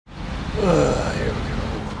Here we go.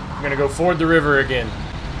 I'm gonna go ford the river again.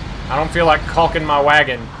 I don't feel like caulking my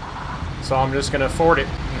wagon, so I'm just gonna ford it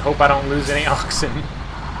and hope I don't lose any oxen.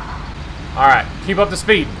 Alright, keep up the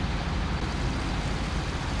speed.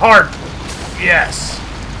 Hard! Yes!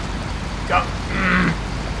 Go.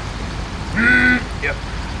 Yep.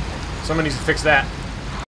 Someone needs to fix that.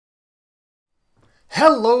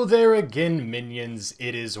 Hello there again, minions.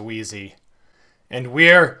 It is Wheezy. And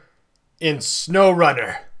we're in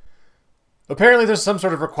SnowRunner. Apparently there's some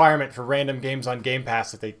sort of requirement for random games on Game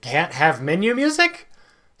Pass that they can't have menu music?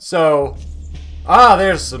 So,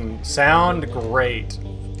 there's some sound. Great.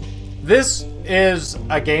 This is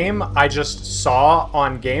a game I just saw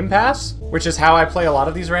on Game Pass, which is how I play a lot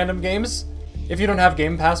of these random games. If you don't have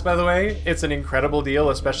Game Pass, by the way, it's an incredible deal,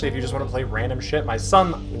 especially if you just want to play random shit. My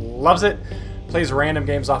son loves it, plays random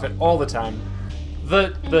games off it all the time.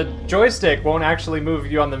 The joystick won't actually move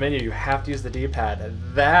you on the menu. You have to use the D-pad.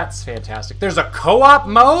 That's fantastic. There's a co-op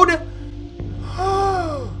mode?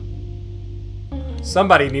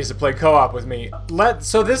 Somebody needs to play co-op with me.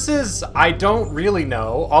 So this is, I don't really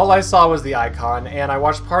know. All I saw was the icon, and I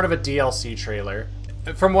watched part of a DLC trailer.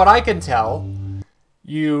 From what I can tell,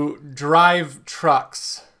 you drive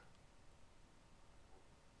trucks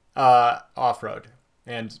off-road,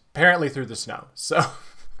 and apparently through the snow.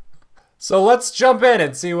 So let's jump in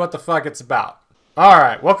and see what the fuck it's about.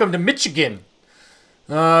 Alright, welcome to Michigan.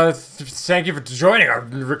 Thank you for joining our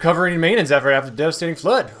recovery and maintenance effort after the devastating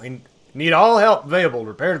flood. We need all help available to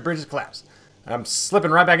repair the bridge's collapse. I'm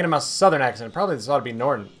slipping right back into my southern accent. Probably this ought to be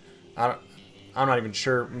northern. I'm not even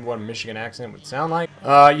sure what a Michigan accent would sound like.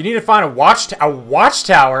 You need to find a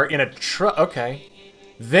watchtower in a truck. Okay.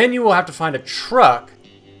 Then you will have to find a truck.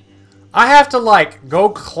 I have to, like, go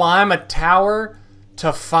climb a tower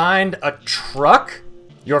to find a truck?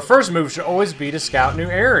 Your first move should always be to scout new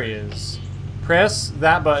areas. Press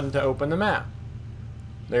that button to open the map.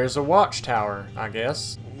 There's a watchtower, I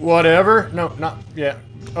guess. Whatever. No, not yet.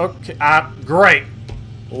 Okay. Great.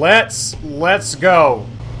 Let's go.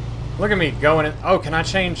 Look at me going in. Oh, can I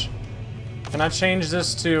change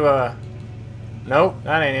this to nope,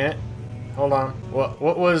 that ain't it. Hold on.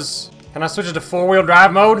 What was, can I switch it to 4-wheel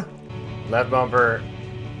drive mode? Left bumper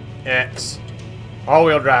X.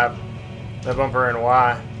 All-wheel drive. Left bumper and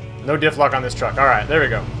Y. No diff lock on this truck. Alright, there we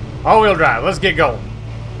go. All-wheel drive. Let's get going.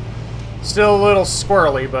 Still a little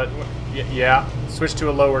squirrely, but yeah. Switch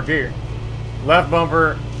to a lower gear. Left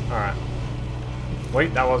bumper. Alright.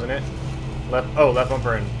 Wait, that wasn't it. Left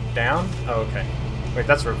bumper and down? Oh, okay. Wait,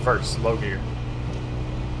 that's reverse. Low gear.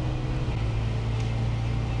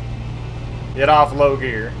 Get off low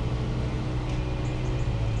gear.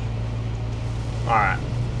 Alright.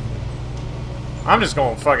 I'm just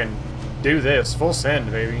gonna fucking do this. Full send,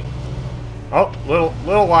 baby. Oh,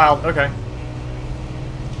 little wild. Okay.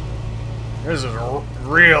 This is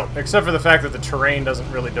real, except for the fact that the terrain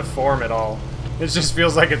doesn't really deform at all. It just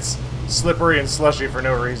feels like it's slippery and slushy for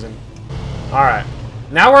no reason. Alright.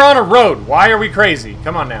 Now we're on a road. Why are we crazy?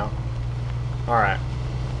 Come on now. Alright.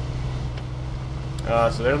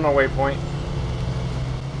 So there's my waypoint.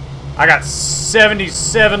 I got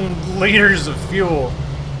 77 liters of fuel.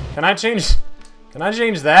 Can I change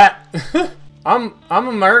that? I'm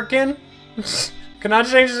American? Can I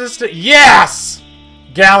change this to... Yes!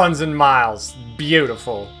 Gallons and miles.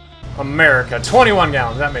 Beautiful. America. 21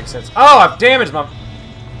 gallons. That makes sense. Oh, I've damaged my...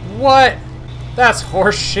 What? That's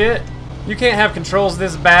horse shit. You can't have controls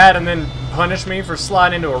this bad and then punish me for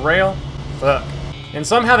sliding into a rail? Fuck. And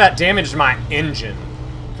somehow that damaged my engine.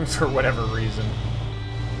 For whatever reason.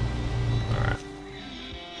 Alright.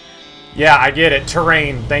 Yeah, I get it.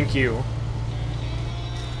 Terrain. Thank you.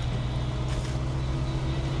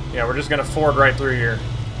 Yeah, we're just gonna ford right through here.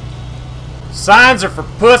 Signs are for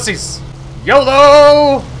pussies!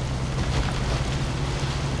 YOLO!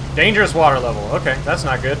 Dangerous water level. Okay, that's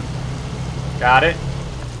not good. Got it.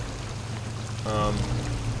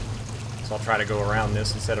 So I'll try to go around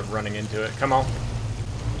this instead of running into it. Come on.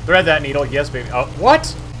 Thread that needle. Yes, baby. Oh,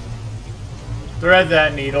 what? Thread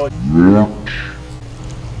that needle.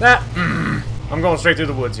 That. I'm going straight through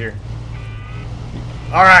the woods here.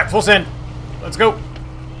 Alright, full send. Let's go.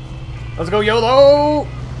 Let's go, YOLO!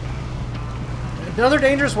 Another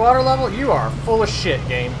dangerous water level? You are full of shit,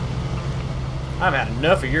 game. I've had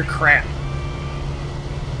enough of your crap.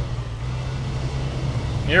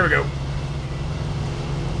 Here we go.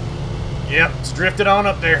 Yep, it's drifted on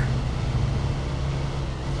up there.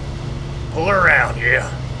 Pull her around,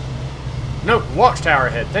 yeah. Nope, watchtower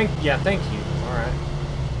ahead. Thank you. Alright.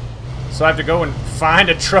 So I have to go and find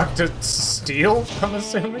a truck to steal, I'm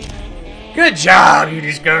assuming? Good job, you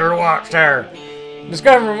discovered a watchtower.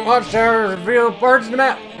 Discovering watchtower reveal parts in the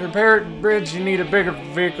map. To repair the bridge, you need a bigger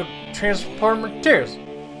vehicle to transport materials.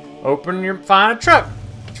 Find a truck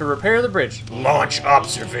to repair the bridge. Launch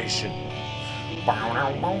observation.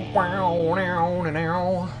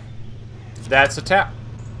 That's a tap.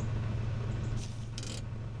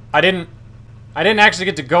 I didn't actually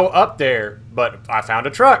get to go up there, but I found a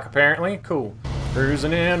truck, apparently. Cool.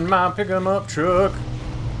 Cruising in my pick-em-up truck.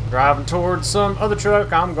 Driving towards some other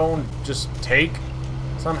truck I'm going to just take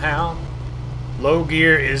somehow. Low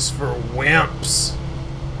gear is for wimps.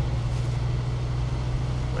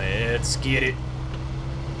 Let's get it.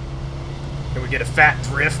 Can we get a fat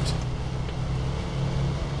drift?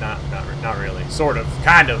 Not really. Sort of.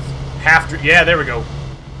 Kind of. Half drift. Yeah, there we go.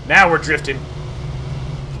 Now we're drifting.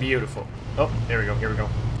 Beautiful. Oh, there we go. Here we go.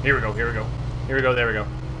 Here we go. Here we go. Here we go. There we go.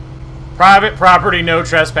 Private property, no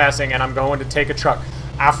trespassing, and I'm going to take a truck.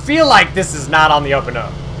 I feel like this is not on the up and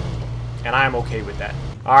up, and I'm okay with that.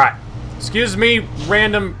 All right. Excuse me,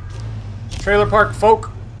 random trailer park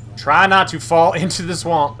folk. Try not to fall into the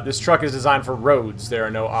swamp. This truck is designed for roads. There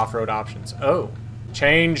are no off-road options. Oh.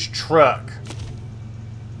 Change truck.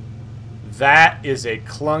 That is a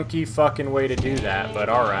clunky fucking way to do that, but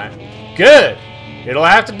alright. Good! It'll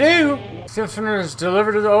have to do! Stiffeners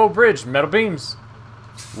delivered to the old bridge. Metal beams.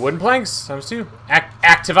 Wooden planks. Times 2.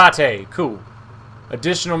 Activate. Cool.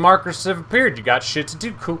 Additional markers have appeared. You got shit to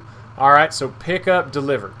do. Cool. Alright, so pick up,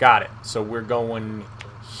 deliver. Got it. So we're going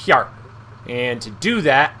here. And to do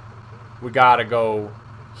that, we gotta go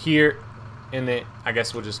here. And then I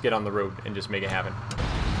guess we'll just get on the road and just make it happen.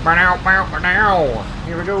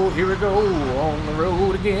 Here we go, on the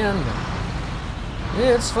road again.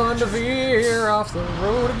 It's fun to veer off the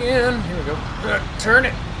road again. Here we go. Turn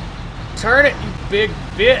it, you big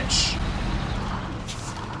bitch.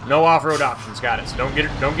 No off-road options, got it. So don't get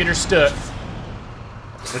her stuck.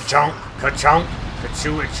 Ka-chunk, ka-chunk,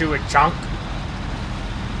 ka-chew it, chunk.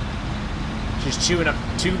 She's chewing up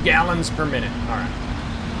 2 gallons per minute. All right.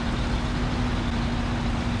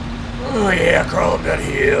 Oh yeah, crawl up that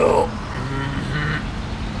hill.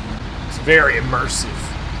 It's very immersive.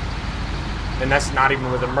 And that's not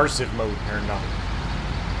even with immersive mode turned on.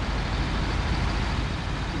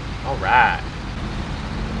 Alright.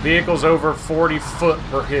 Vehicles over 40 foot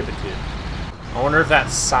prohibited. I wonder if that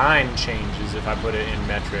sign changes if I put it in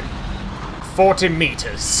metric. 40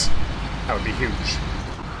 meters. That would be huge.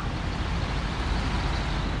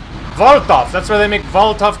 Volotov. That's where they make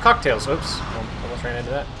Volotov cocktails. Oops. Almost ran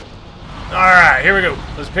into that. Alright, here we go.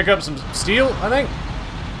 Let's pick up some steel, I think.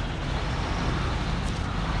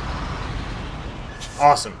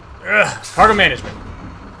 Awesome. Ugh. Cargo management.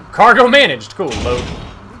 Cargo managed. Cool. Load.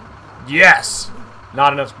 Yes.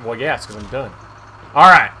 Not enough. Well, yes, because I'm done.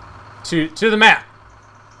 Alright. To the map.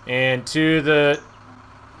 And to the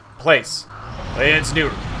place. Let's do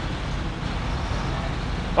it.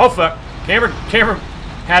 Oh, fuck. Camera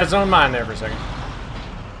had his own mind there for a second.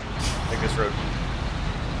 Take this road.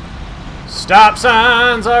 Stop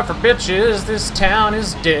signs are for bitches. This town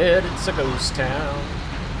is dead. It's a ghost town.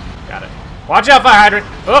 Got it. Watch out, fire hydrant.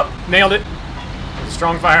 Oh, nailed it.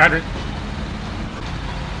 Strong fire hydrant.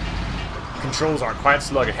 Controls are quite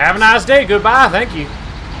sluggish. Have a nice day. Goodbye. Thank you.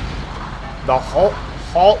 The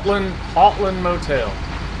Haltland Motel.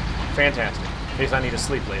 Fantastic. In case I need to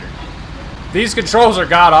sleep later. These controls are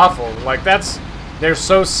god-awful. Like, they're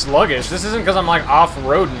so sluggish. This isn't because I'm, like,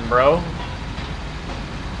 off-roading, bro.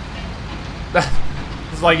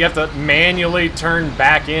 It's like you have to manually turn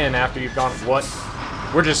back in after you've gone. What?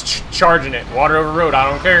 We're just charging it. Water over road. I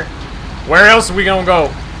don't care. Where else are we gonna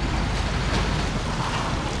go?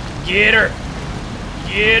 Get her.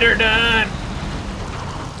 Get her done.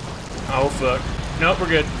 Oh, fuck. Nope, we're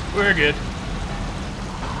good. We're good.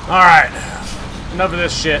 Alright. Enough of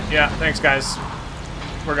this shit. Yeah, thanks, guys.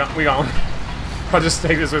 We gone. I'll just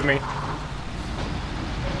take this with me.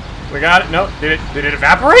 We got it. Nope. Did it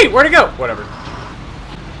evaporate? Where'd it go? Whatever.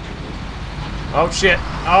 Oh shit.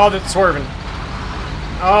 Oh, that's swerving.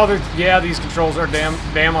 Oh, yeah, these controls are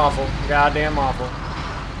damn awful. Goddamn awful.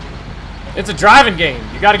 It's a driving game.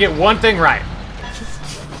 You gotta get one thing right.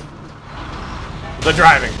 The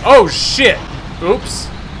driving. Oh shit. Oops.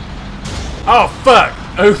 Oh fuck.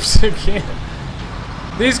 Oops again.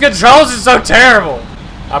 These controls are so terrible.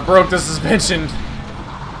 I broke the suspension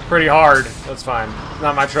pretty hard. That's fine. It's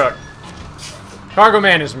not my truck. Cargo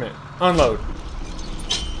management. Unload.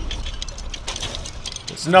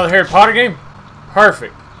 It's another Harry Potter game?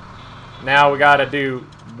 Perfect. Now we gotta do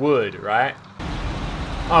wood, right?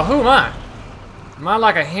 Oh, who am I? Am I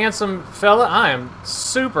like a handsome fella? I am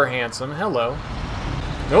super handsome. Hello.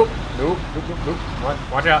 Nope. Nope. Nope. Nope. Nope.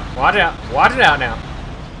 Watch out. Watch out. Watch it out now.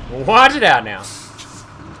 Watch it out now.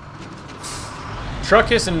 Truck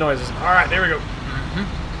hissing noises. Alright, there we go.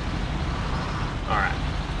 Alright.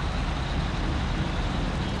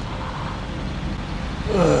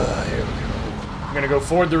 Here we go. I'm gonna go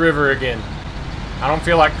ford the river again. I don't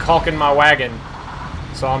feel like caulking my wagon,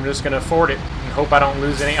 so I'm just gonna ford it and hope I don't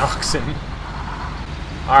lose any oxen.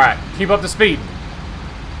 Alright, keep up the speed.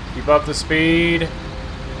 Keep up the speed.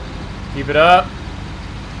 Keep it up.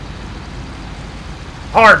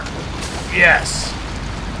 Hard. Yes.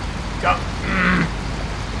 Go.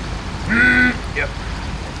 Yep.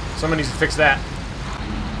 Someone needs to fix that.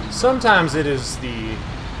 Sometimes it is the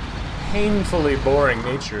painfully boring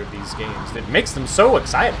nature of these games that makes them so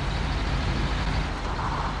exciting.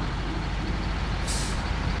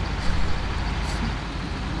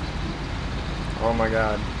 Oh my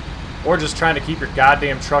god. Or just trying to keep your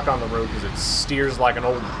goddamn truck on the road because it steers like an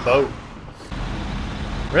old boat.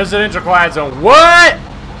 Residential quiet zone. What?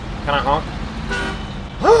 Can I honk?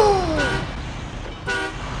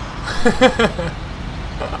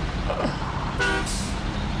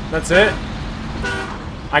 That's it?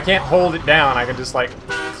 I can't hold it down. I can just like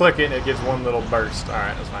click it and it gives one little burst.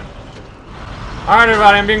 Alright, that's fine. Alright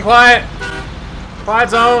everybody, I'm being quiet. Quiet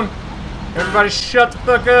zone. Everybody shut the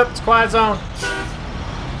fuck up. It's quiet zone.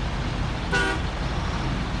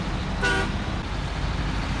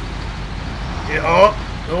 Yeah, oh,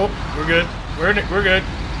 we're good. We're good.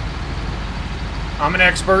 I'm an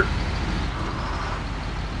expert.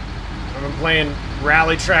 I've been playing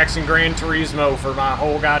rally tracks and Gran Turismo for my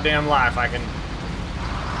whole goddamn life. I can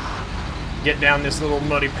get down this little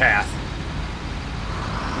muddy path.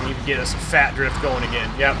 We need to get us a fat drift going again.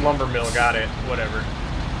 Yep, lumber mill, got it. Whatever.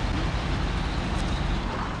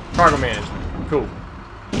 Cargo management. Cool.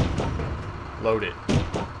 Load it.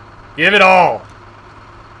 Give it all.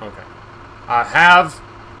 Okay. I have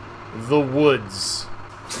the woods.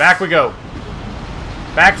 Back we go.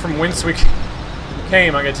 Back from whence we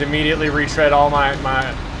came. I get to immediately retread all my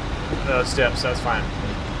steps. That's fine.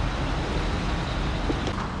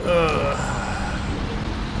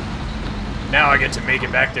 Now I get to make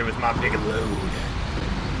it back there with my big load.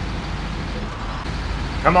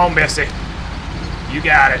 Come on, Bessie. You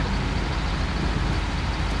got it.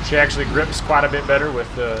 She actually grips quite a bit better with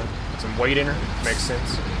some weight in her. Makes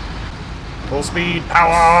sense. Full speed,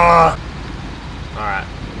 power! Alright,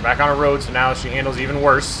 back on her road, so now she handles even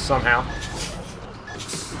worse, somehow.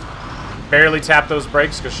 Barely tap those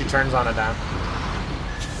brakes because she turns on a dime.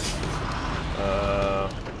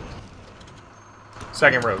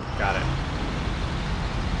 Second road, got it.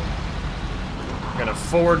 Gonna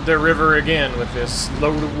ford the river again with this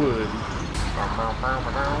load of wood.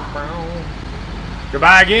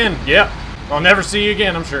 Goodbye again, yep. I'll never see you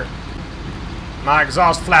again, I'm sure. My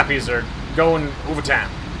exhaust flappies are going overtime.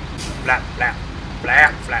 Flap, flap,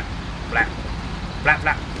 flap, flap, flap, flap,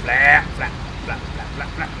 flap, flap, flap, flap, flap, flap,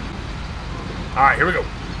 flap. Alright, here we go.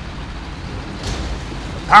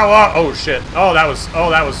 Power! Oh shit. Oh, that was,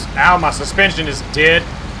 ow, my suspension is dead.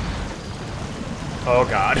 Oh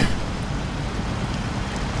god.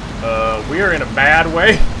 We are in a bad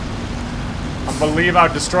way. I believe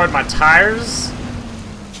I've destroyed my tires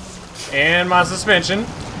and my suspension.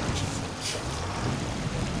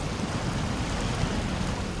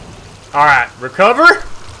 Alright, recover.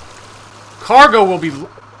 Cargo will be...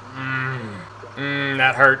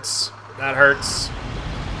 that hurts. That hurts.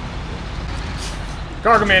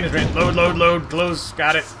 Cargo management. Load, load, load. Close.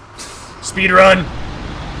 Got it. Speed run.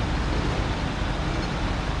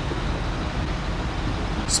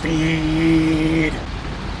 Speed.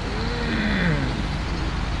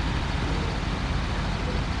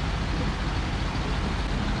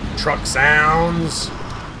 Truck sounds.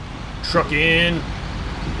 Truck in.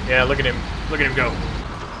 Yeah, look at him. Look at him go.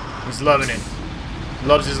 He's loving it.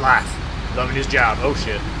 Loves his life. Loving his job. Oh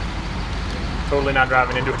shit. Totally not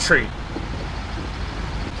driving into a tree.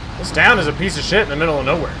 This town is a piece of shit in the middle of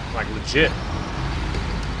nowhere. Like, legit.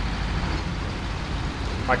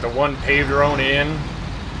 Like, the one paved road in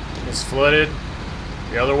is flooded.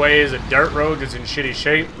 The other way is a dirt road that's in shitty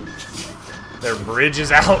shape. Their bridge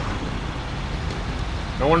is out.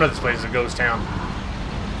 No wonder this place is a ghost town.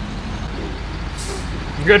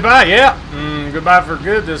 Goodbye, yeah. Goodbye for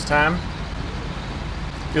good this time.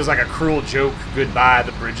 Feels like a cruel joke. Goodbye,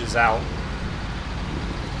 the bridge is out.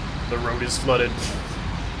 The road is flooded.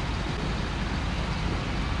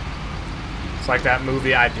 It's like that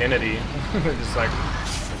movie Identity. Just like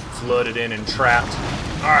flooded in and trapped.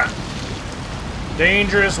 Alright.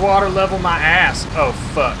 Dangerous water level my ass. Oh,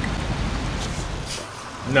 fuck.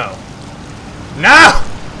 No. No!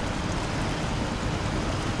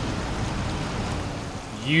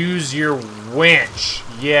 Use your winch.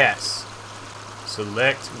 Yes.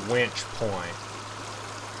 Select winch point.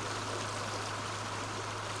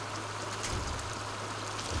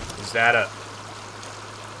 Use that up.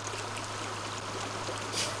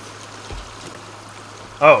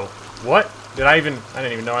 Oh, what? I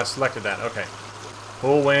didn't even know I selected that. Okay.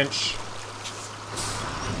 Pull winch.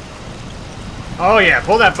 Oh yeah,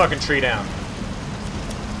 pull that fucking tree down.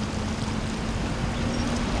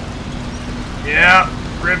 Yeah,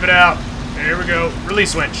 rip it out. There we go.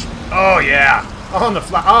 Release winch. Oh yeah. On the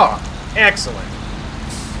fly. Oh, excellent.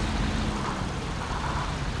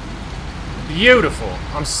 Beautiful.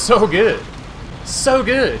 I'm so good. So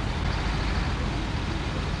good.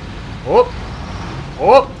 Whoop.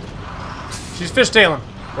 Whoop. She's fishtailing.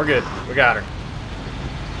 We're good. We got her.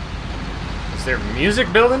 Is there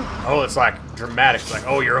music building? Oh, it's like dramatic. It's like,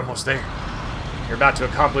 oh, you're almost there. You're about to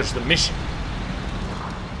accomplish the mission.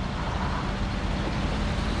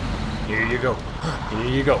 Here you go. Here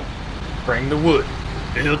you go. Bring the wood.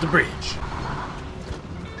 Build the bridge.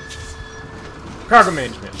 Cargo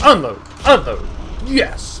management. Unload. Unload.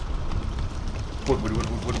 Yes. Wood, wood, wood,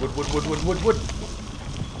 wood, wood, wood, wood, wood, wood, wood.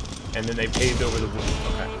 And then they paved over the wood.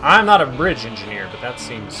 Okay. I'm not a bridge engineer, but that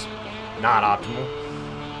seems not optimal.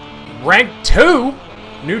 Rank 2?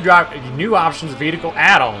 New options, vehicle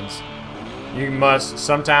add-ons. You must,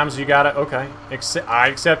 sometimes you gotta, okay. I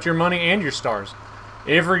accept your money and your stars.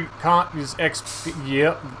 Every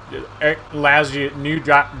allows you new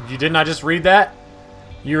drop. You did not just read that?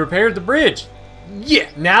 You repaired the bridge. Yeah,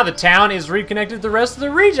 now the town is reconnected to the rest of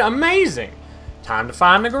the region. Amazing. Time to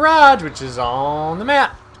find the garage, which is on the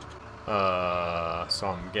map. So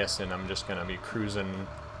I'm guessing I'm just gonna be cruising.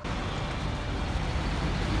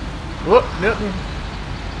 Whoop, nothing.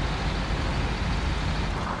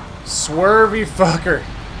 Swervy fucker.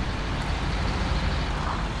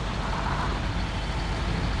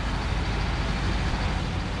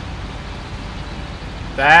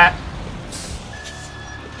 That.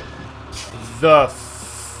 The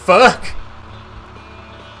fuck?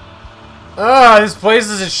 Oh, this place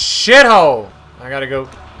is a shithole. I gotta go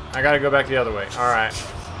back the other way. Alright.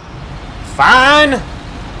 Fine.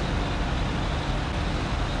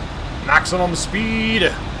 Maximum speed.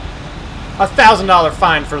 $1,000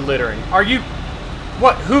 fine for littering. Are you...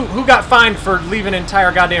 What? Who got fined for leaving an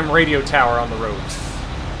entire goddamn radio tower on the road?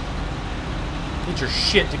 Get your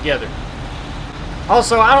shit together.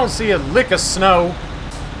 Also, I don't see a lick of snow.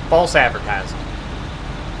 False advertising.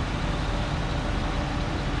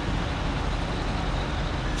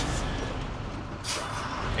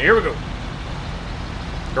 Here we go.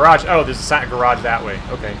 Garage. Oh, there's a garage that way.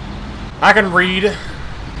 Okay. I can read.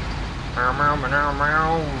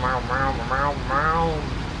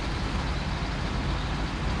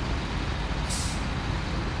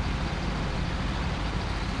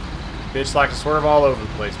 Bitch like to swerve all over the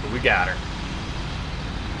place, but we got her.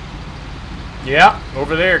 Yeah,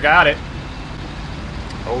 over there, got it.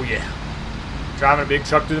 Oh yeah. Driving a big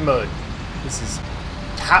truck through the mud. This is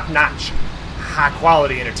top-notch,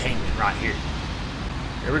 high-quality entertainment right here.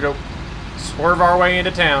 Here we go. Swerve our way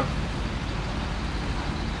into town.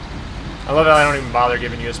 I love how I don't even bother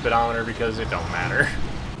giving you a speedometer because it don't matter.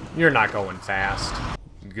 You're not going fast.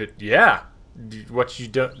 Good. Yeah. What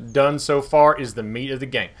you've done so far is the meat of the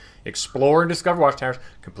game. Explore and discover watchtowers,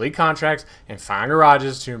 complete contracts, and find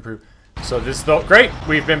garages to improve. So this felt great.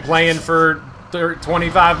 We've been playing for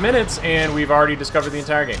 25 minutes, and we've already discovered the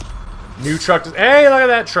entire game. New truck. Hey, look at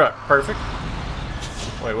that truck. Perfect.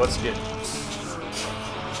 Wait, what's it getting?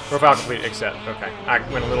 Profile complete, accept. Okay. I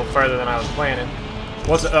went a little further than I was planning.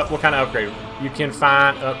 What's what kind of upgrade? You can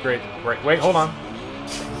find upgrade. Wait, hold on.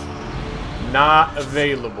 Not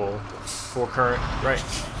available for current. Right.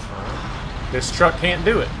 This truck can't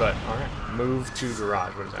do it, but alright. Move to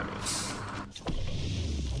garage. What does that mean?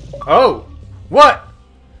 Oh! What?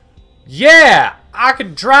 Yeah! I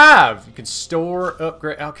can drive! You can store,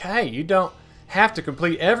 upgrade. Okay, you don't have to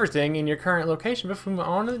complete everything in your current location. But from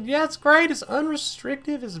on, yeah, it's great. It's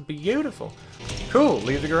unrestricted. It's beautiful. Cool.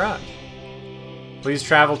 Leave the garage. Please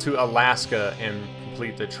travel to Alaska and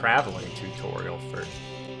complete the traveling tutorial first.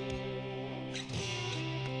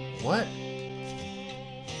 What?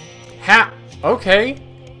 How? Okay.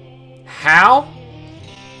 How?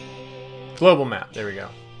 Global map. There we go.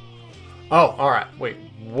 Oh, alright. Wait.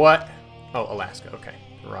 What? Oh, Alaska. Okay.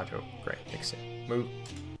 Garage. Oh, great. Accept.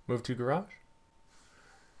 Move to garage?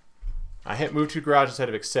 I hit move to garage instead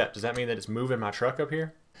of accept. Does that mean that it's moving my truck up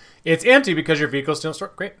here? It's empty because your vehicle's still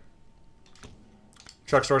stored. Great.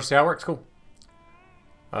 Truck storage, see how it works? Cool.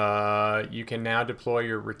 You can now deploy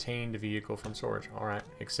your retained vehicle from storage. Alright,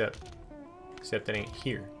 except it ain't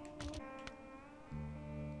here.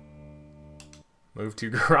 Move to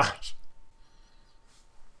garage.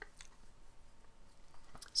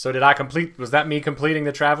 So did I complete, was that me completing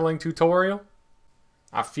the traveling tutorial?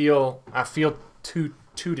 I feel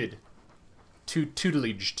tutelaged.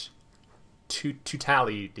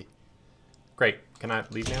 Tutelaged. Great. Can I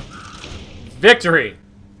leave now? Victory!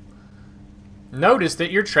 Notice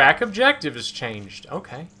that your track objective has changed.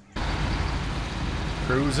 Okay.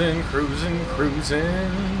 Cruising, cruising,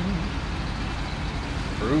 cruising.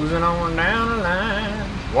 Cruising on down the line.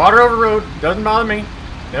 Water over road. Doesn't bother me.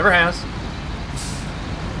 Never has.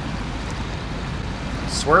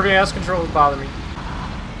 Swervy ass controls bother me.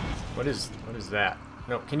 What is that?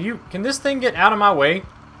 No, can this thing get out of my way?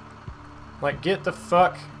 Like, get the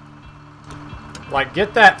fuck... Like,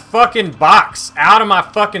 get that fucking box out of my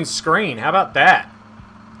fucking screen. How about that?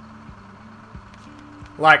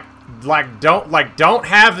 Don't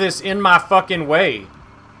have this in my fucking way.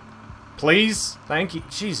 Please? Thank you.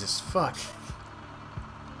 Jesus, fuck.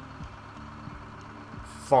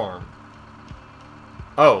 Farm.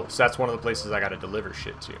 Oh, so that's one of the places I gotta deliver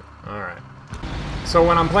shit to. Alright. So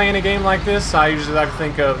when I'm playing a game like this, I usually like to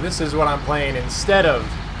think of, this is what I'm playing instead of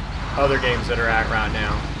other games that are out right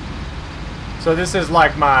now. So this is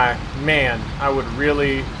like my, man, I would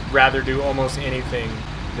really rather do almost anything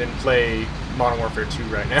than play Modern Warfare 2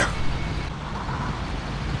 right now.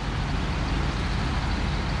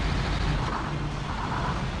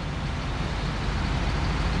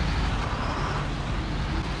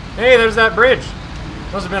 Hey, there's that bridge.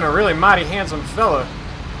 Must have been a really mighty handsome fella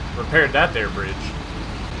repaired that there bridge.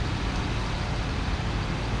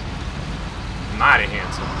 Mighty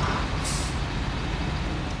handsome.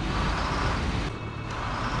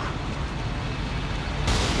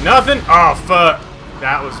 Nothing? Oh, fuck.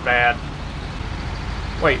 That was bad.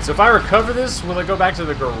 Wait, so if I recover this, will it go back to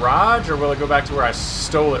the garage, or will it go back to where I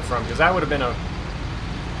stole it from? Because that would have been a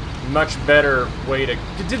much better way to...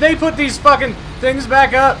 Did they put these fucking things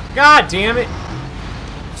back up? God damn it.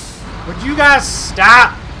 Would you guys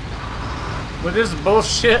stop with this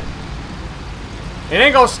bullshit? It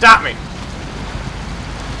ain't gonna stop me.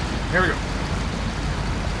 Here we go.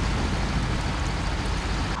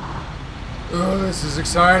 Oh, this is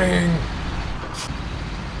exciting.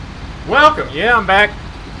 Welcome. Yeah, I'm back.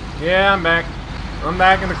 Yeah, I'm back. I'm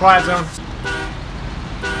back in the quiet zone.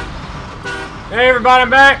 Hey, everybody, I'm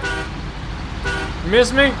back. You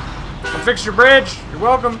miss me? I fixed your bridge. You're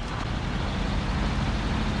welcome.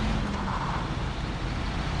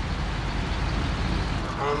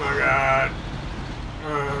 Oh my god.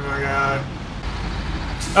 Oh my god.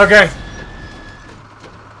 Okay.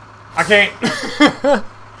 I can't.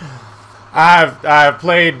 I've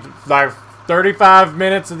played like 35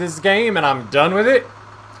 minutes of this game and I'm done with it.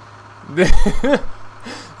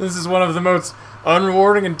 This is one of the most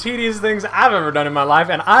unrewarding and tedious things I've ever done in my life,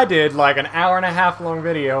 and I did like an hour-and-a-half long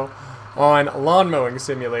video on Lawn Mowing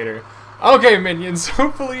Simulator. Okay, minions,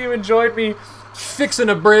 hopefully you enjoyed me fixing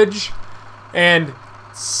a bridge and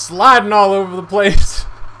sliding all over the place.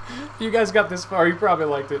 If you guys got this far, you probably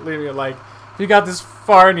liked it. Leave me a like. If you got this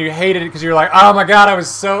far and you hated it because you're like, oh my god, I was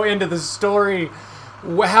so into the story.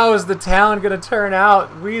 How is the town going to turn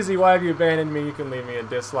out? Wheezy, why have you abandoned me? You can leave me a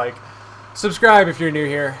dislike. Subscribe if you're new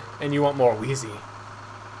here and you want more Wheezy.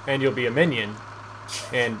 And you'll be a minion.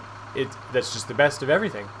 And that's just the best of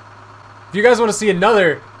everything. If you guys want to see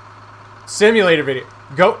another simulator video,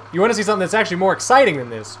 you want to see something that's actually more exciting than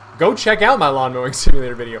this, go check out my Lawn Mowing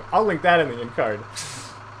Simulator video. I'll link that in the end card.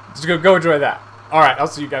 Just go enjoy that. Alright, I'll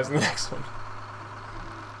see you guys in the next one.